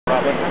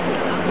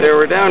There,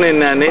 we're down in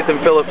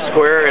Nathan Phillips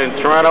Square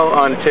in Toronto,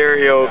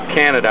 Ontario,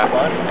 Canada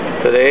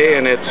today,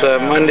 and it's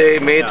Monday,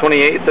 May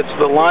 28th. It's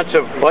the launch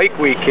of Bike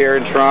Week here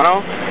in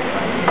Toronto.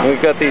 And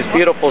we've got these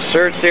beautiful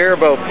shirts here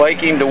about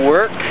biking to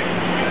work.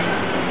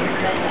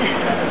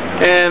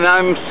 And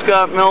I'm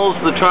Scott Mills,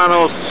 the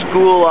Toronto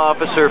School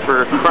Officer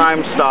for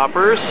Crime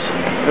Stoppers,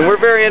 and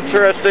we're very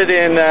interested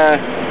in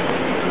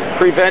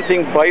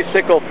preventing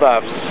bicycle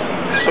thefts.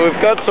 So we've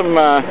got some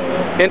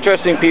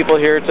interesting people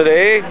here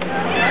today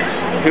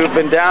who've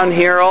been down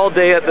here all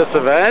day at this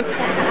event.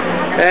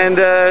 And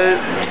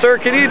sir,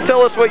 can you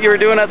tell us what you were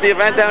doing at the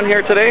event down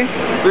here today?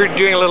 We were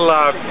doing a little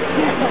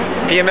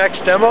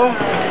BMX demo.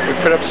 We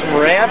put up some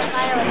ramps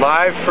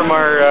live from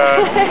our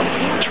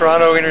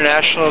Toronto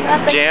International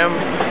Jam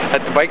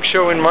at the bike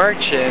show in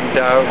March,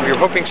 and we were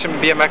hoping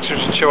some BMXers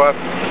would show up,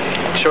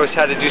 show us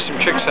how to do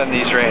some tricks on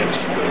these ramps.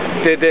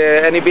 Did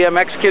any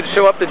BMX kids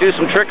show up to do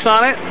some tricks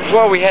on it?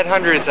 Well, we had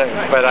hundreds,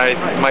 but I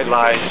might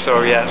lie,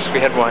 so yes,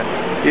 we had one.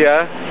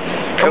 Yeah?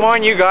 Come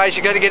on, you guys,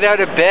 you got to get out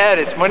of bed.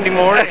 It's Monday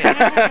morning.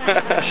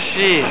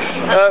 Jeez.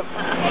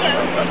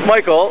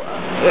 Michael,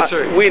 yes,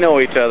 sir. We know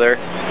each other.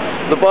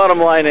 The bottom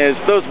line is,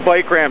 those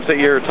bike ramps that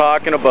you're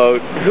talking about,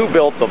 who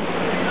built them?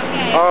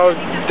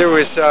 There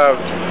was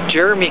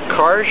Jeremy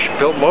Karsh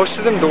built most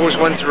of them. Those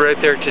ones that are out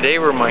there today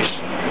were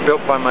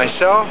built by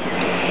myself.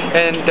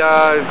 And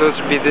those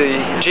would be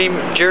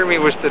Jeremy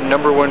was the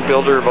 #1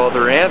 builder of all the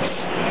ramps,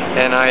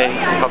 and I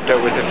helped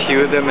out with a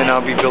few of them, and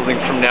I'll be building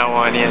from now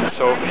on in.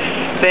 So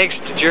thanks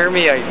to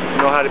Jeremy, I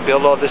know how to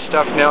build all this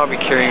stuff now. I'll be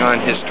carrying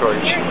on his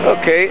torch.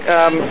 Okay,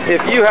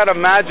 if you had a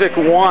magic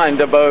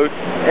wand about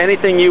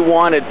anything you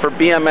wanted for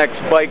BMX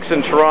bikes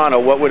in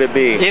Toronto, what would it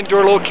be?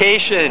 Indoor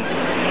location.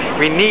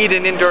 We need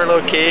an indoor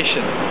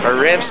location. Our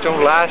ramps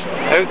don't last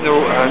out in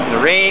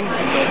the rain.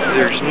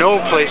 There's no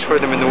place for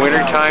them in the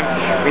wintertime.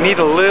 We need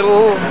a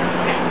little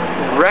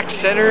rec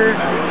center,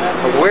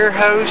 a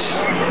warehouse.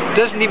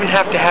 It doesn't even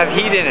have to have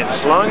heat in it.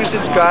 As long as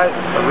it's got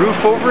a roof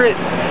over it,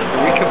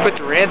 and we can put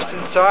the ramps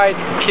inside,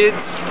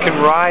 kids can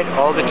ride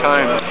all the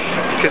time.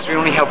 Because we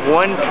only have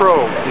one pro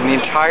in the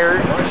entire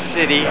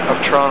city of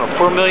Toronto.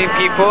 4 million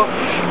people,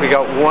 we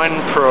got one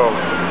pro.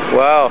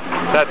 Wow.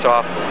 That's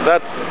awful.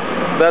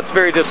 That's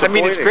very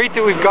disappointing. I mean, it's great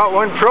that we've got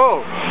one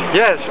pro.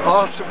 Yes,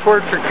 all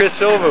support for Chris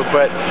Silva,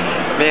 but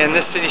man,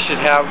 this city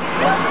should have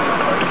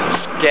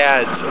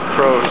scads of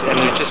pros, and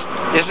there just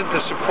isn't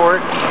the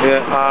support.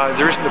 Yeah.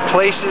 There isn't the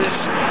places.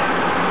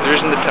 There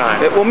isn't the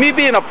time. Well, me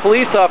being a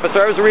police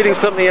officer, I was reading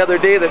something the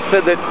other day that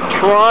said that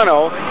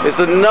Toronto is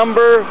the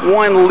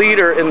 #1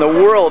 leader in the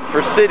world for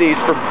cities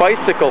for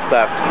bicycle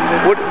theft.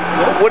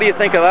 What do you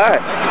think of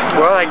that?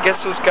 Well, I guess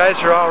those guys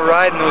are all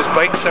riding those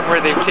bikes somewhere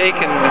they've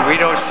taken, and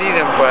we don't see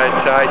them, but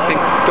I think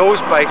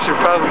those bikes are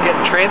probably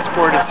getting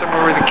transported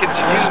somewhere where the kids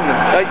are using them.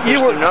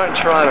 They're not in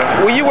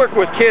Toronto. Well, you work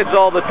with kids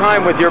all the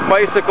time with your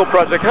bicycle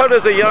project. How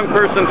does a young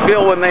person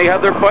feel when they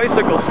have their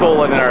bicycle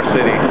stolen in our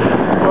city?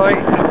 Well,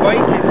 a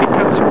bike, it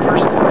becomes a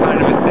personal kind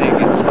of a thing.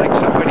 It's like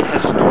somebody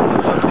has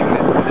stolen something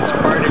that's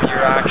part of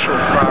your actual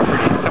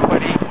property.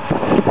 Somebody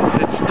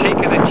that's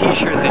taken a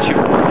t-shirt that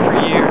you've worn for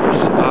years.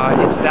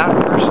 It's that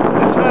person.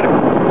 It's not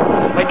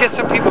I guess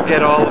some people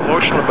get all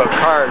emotional about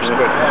cars,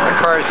 but a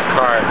car is a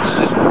car.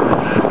 It's just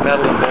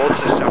metal and bolts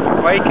and stuff. A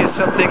bike is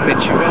something that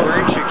you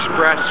learn to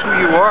express who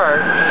you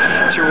are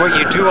through what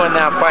you do on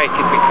that bike.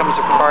 It becomes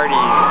a party.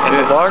 And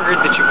the longer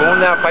that you've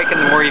owned that bike and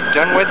the more you've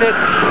done with it,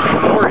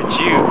 the more it's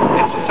you.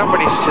 It's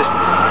somebody's just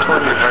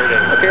torn your heart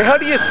out. Okay, how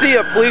do you see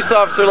a police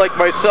officer like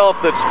myself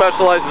that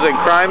specializes in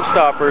Crime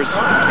Stoppers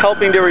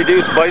helping to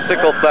reduce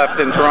bicycle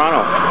theft in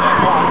Toronto?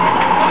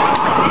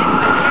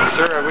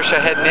 Sir, I wish I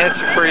had an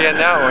answer for you on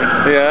that one.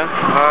 Yeah?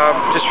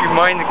 Just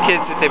remind the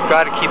kids that they've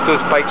got to keep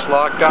those bikes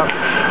locked up,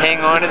 hang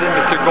on to them.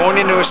 If they're going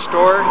into a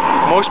store,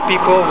 most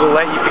people will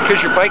let you, because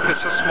your bike is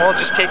so small,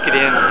 just take it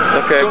in.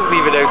 Okay. Don't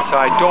leave it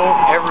outside. Don't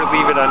ever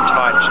leave it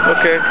untouched.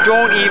 Okay.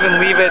 Don't even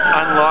leave it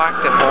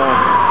unlocked at home.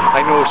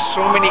 I know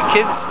so many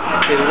kids,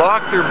 they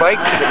lock their bike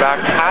to the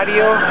back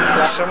patio,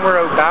 somewhere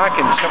out back,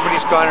 and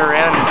somebody's gone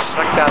around and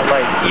stuck that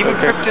light. Even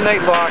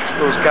kryptonite locks,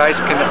 those guys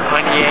can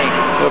unyank.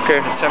 Okay.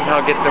 And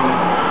somehow get them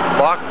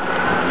locked,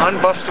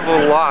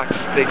 unbustable locks,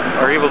 they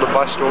are able to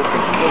bust open.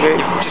 Okay.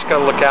 You've just got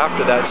to look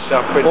after that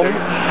stuff. But well,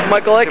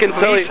 Michael, I can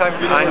tell you.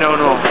 I know.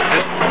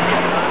 Just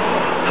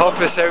help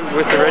us out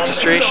with the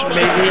registration,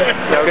 maybe.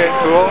 That would be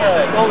cool.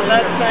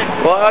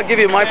 Well, I'll give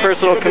you my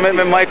personal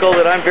commitment, Michael,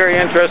 that I'm very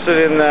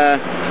interested in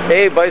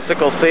A,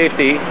 bicycle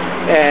safety,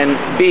 and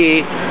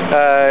B,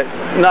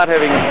 not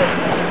having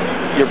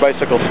your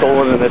bicycle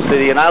stolen in the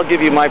city. And I'll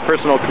give you my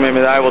personal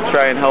commitment that I will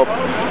try and help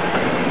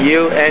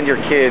you and your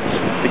kids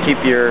to keep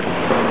your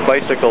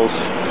bicycles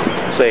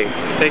safe.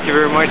 Thank you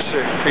very much,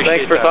 sir.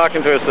 Appreciate Thanks for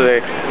talking to us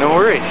today. No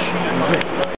worries.